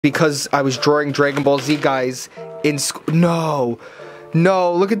because I was drawing Dragon Ball Z guys in school.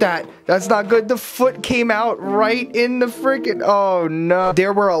 No, look at that. That's not good. The foot came out right in the freaking, oh no.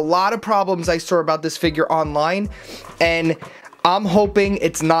 There were a lot of problems I saw about this figure online, and I'm hoping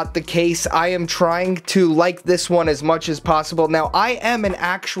it's not the case. I am trying to like this one as much as possible. Now, I am an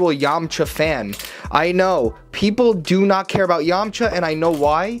actual Yamcha fan. I know people do not care about Yamcha, and I know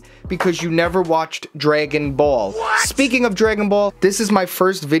why. Because you never watched Dragon Ball. What? Speaking of Dragon Ball, this is my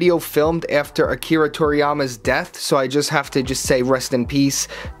first video filmed after Akira Toriyama's death, so I just have to just say rest in peace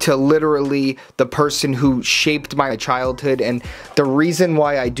to literally the person who shaped my childhood. And the reason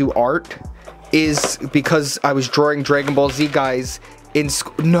why I do art is because I was drawing Dragon Ball Z guys in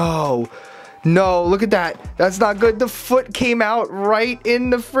school. No, look at that. That's not good. The foot came out right in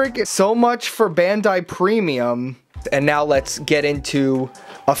the freaking. So much for Bandai Premium. And now let's get into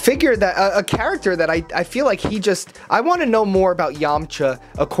a figure that, a character that I feel like I want to know more about Yamcha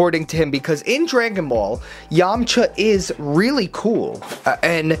according to him, because in Dragon Ball, Yamcha is really cool.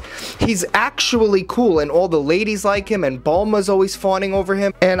 And he's actually cool, and all the ladies like him, and Bulma's always fawning over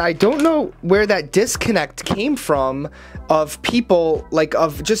him. And I don't know where that disconnect came from of people, like,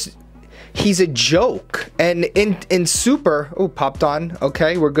 of just, he's a joke. And in Super, oh, popped on,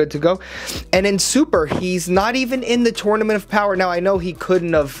 okay, we're good to go. And in Super, he's not even in the Tournament of Power. Now, I know he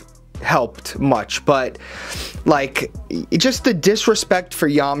couldn't have helped much, but like, just the disrespect for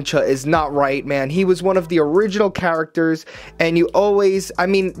Yamcha is not right, man. He was one of the original characters, and you always, I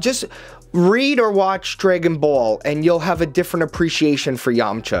mean, just read or watch Dragon Ball and you'll have a different appreciation for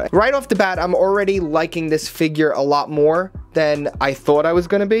Yamcha. Right off the bat, I'm already liking this figure a lot more than I thought I was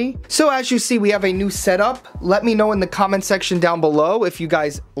gonna be. So as you see, we have a new setup. Let me know in the comment section down below if you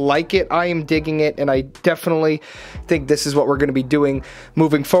guys like it. I am digging it, and I definitely think this is what we're gonna be doing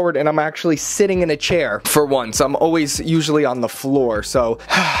moving forward. And I'm actually sitting in a chair for once. I'm always usually on the floor. So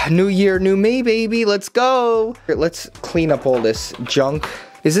new year, new me, baby. Let's go. Let's clean up all this junk.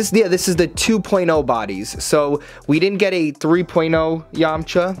 Is this, yeah, this is the 2.0 bodies. So we didn't get a 3.0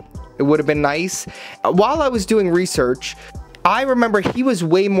 Yamcha. It would have been nice. While I was doing research, I remember he was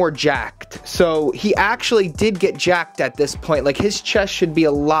way more jacked. So he actually did get jacked at this point. Like, his chest should be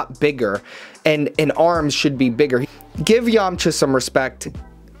a lot bigger, and arms should be bigger. Give Yamcha some respect.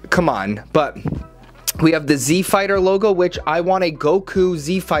 Come on. But we have the Z Fighter logo, which I want a Goku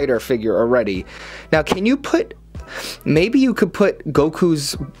Z Fighter figure already. Now, can you put, maybe you could put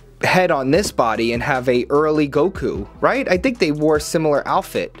Goku's head on this body and have a early Goku, right? I think they wore a similar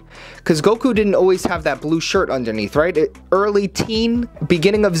outfit, because Goku didn't always have that blue shirt underneath, right? Early teen,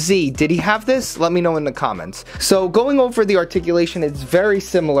 beginning of Z, did he have this? Let me know in the comments. So going over the articulation, it's very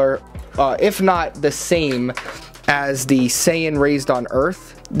similar, if not the same as the Saiyan raised on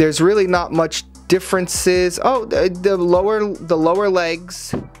Earth. There's really not much differences. Oh, the lower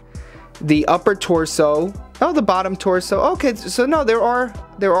legs, the upper torso. Oh, the bottom torso. Okay, so no, there are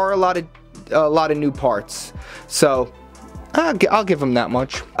a lot of new parts. So I'll give him that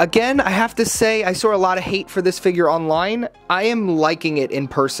much. Again, I have to say, I saw a lot of hate for this figure online. I am liking it in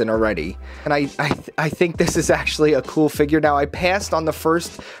person already, and I think this is actually a cool figure. Now, I passed on the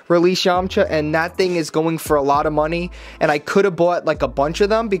first release Yamcha, and that thing is going for a lot of money, and I could have bought like a bunch of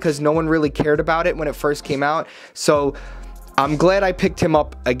them because no one really cared about it when it first came out. So I'm glad I picked him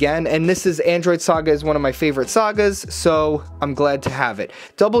up again, and this is Android Saga is one of my favorite sagas, so I'm glad to have it.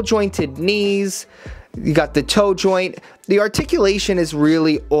 Double jointed knees, you got the toe joint. The articulation is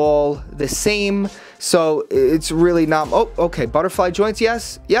really all the same, so it's really not, oh, okay, butterfly joints,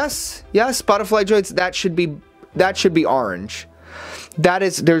 yes, butterfly joints, that should be orange.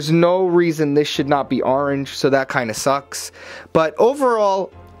 There's no reason this should not be orange, so that kind of sucks. But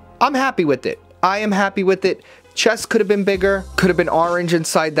overall, I'm happy with it. I am happy with it. Chest could have been bigger, could have been orange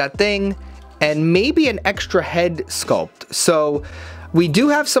inside that thing, and maybe an extra head sculpt. So we do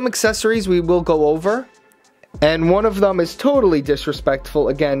have some accessories we will go over, and one of them is totally disrespectful.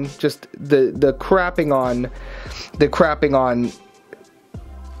 Again, just the crapping on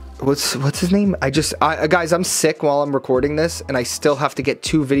what's his name? Guys, I'm sick while I'm recording this, and I still have to get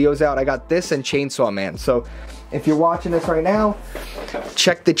 2 videos out. I got this and Chainsaw Man. So if you're watching this right now,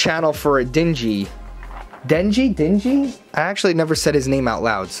 check the channel for a Denji? I actually never said his name out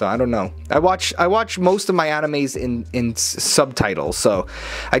loud, so I don't know. I watch most of my animes in subtitles, so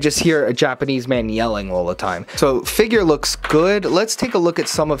I just hear a Japanese man yelling all the time. So figure looks good. Let's take a look at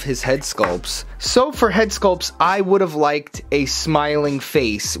some of his head sculpts. So for head sculpts, I would have liked a smiling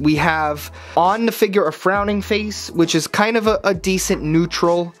face. We have on the figure a frowning face, which is kind of a decent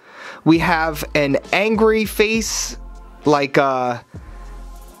neutral. We have an angry face, like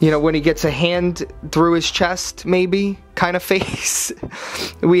you know, when he gets a hand through his chest, maybe, kind of face.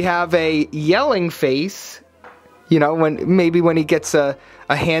 We have a yelling face, you know, maybe when he gets a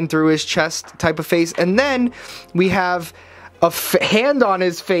hand through his chest type of face. And then we have a hand on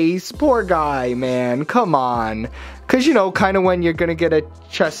his face. Poor guy, man, come on. Because, you know, kind of when you're going to get a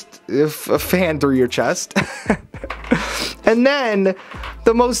hand through your chest. And then,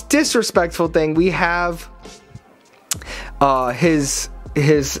 the most disrespectful thing, we have his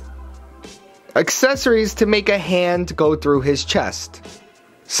accessories to make a hand go through his chest.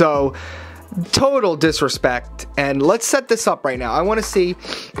 So, total disrespect. And let's set this up right now. I want to see...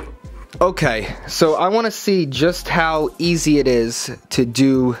 Okay, so I want to see just how easy it is to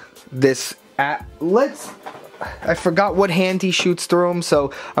do this. I forgot what hand he shoots through him,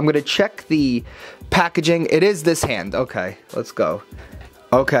 so I'm going to check the packaging. It is this hand. Okay, let's go.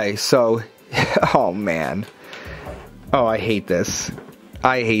 Okay, so... Oh, man. Oh, I hate this.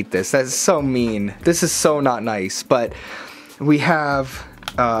 I hate this. That's so mean. This is so not nice. But we have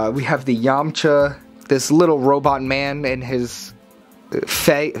the Yamcha, this little robot man, and his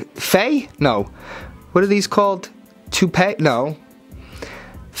Faye? No. What are these called? Toupee? No.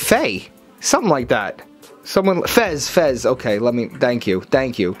 Faye. Something like that. Fez. Okay, thank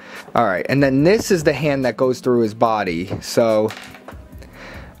you. Alright, and then this is the hand that goes through his body. So,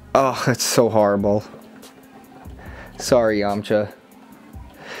 oh, that's so horrible. Sorry, Yamcha.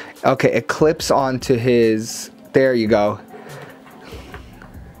 Okay, it clips onto his... There you go.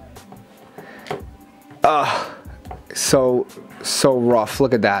 So rough.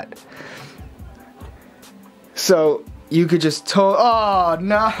 Look at that. So, you could just oh,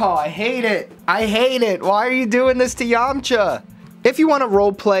 no. I hate it. I hate it. Why are you doing this to Yamcha? If you want to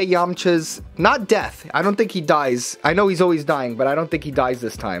roleplay Yamcha's... Not death. I don't think he dies. I know he's always dying, but I don't think he dies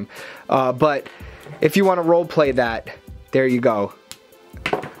this time. But if you want to roleplay that, there you go.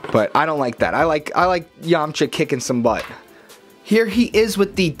 But I don't like that. I like Yamcha kicking some butt. Here he is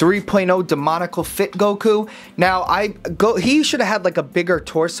with the 3.0 demonical fit Goku. Now, he should have had like a bigger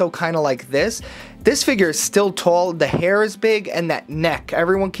torso, kind of like this. This figure is still tall. The hair is big, and that neck.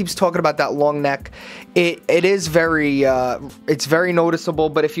 Everyone keeps talking about that long neck. It is very, it's very noticeable.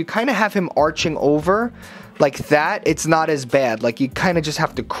 But if you kind of have him arching over like that, it's not as bad. Like, you kind of just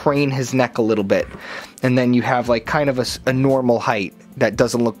have to crane his neck a little bit, and then you have like kind of a normal height that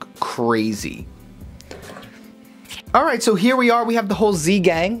doesn't look crazy. Alright, so here we are. We have the whole Z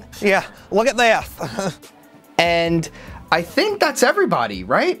gang. Yeah, look at that. And I think that's everybody,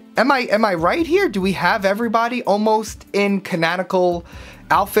 right? Am I right here? Do we have everybody almost in canonical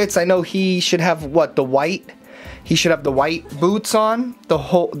outfits? I know he should have what, the white? He should have the white boots on, the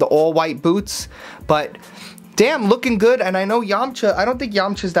all white boots. But damn, looking good. And I know Yamcha, I don't think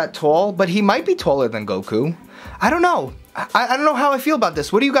Yamcha's that tall, but he might be taller than Goku. I don't know. I don't know how I feel about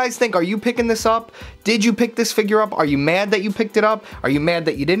this. What do you guys think? Are you picking this up? Did you pick this figure up? Are you mad that you picked it up? Are you mad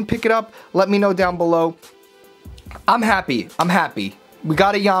that you didn't pick it up? Let me know down below. I'm happy. I'm happy. We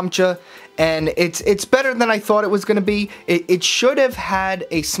got a Yamcha, and it's better than I thought it was going to be. It should have had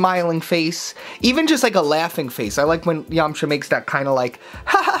a smiling face, even just like a laughing face. I like when Yamcha makes that kind of like,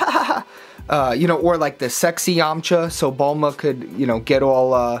 ha ha ha ha, you know, or like the sexy Yamcha, so Bulma could, you know, get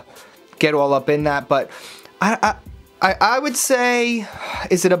all up in that. But I would say,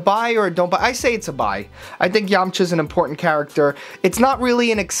 is it a buy or a don't buy? I say it's a buy. I think Yamcha's an important character. It's not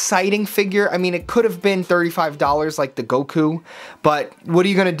really an exciting figure. I mean, it could have been $35 like the Goku, but what are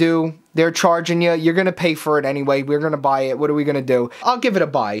you going to do? They're charging you. You're going to pay for it anyway. We're going to buy it. What are we going to do? I'll give it a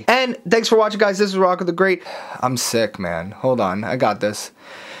buy. And thanks for watching, guys. This is Rock of the Great. I'm sick, man. Hold on. I got this.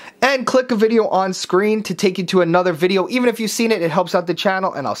 And click a video on screen to take you to another video. Even if you've seen it, it helps out the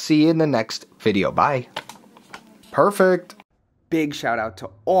channel, and I'll see you in the next video. Bye. Perfect. Big shout out to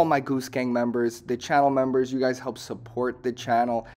all my Goose Gang members, the channel members. You guys help support the channel.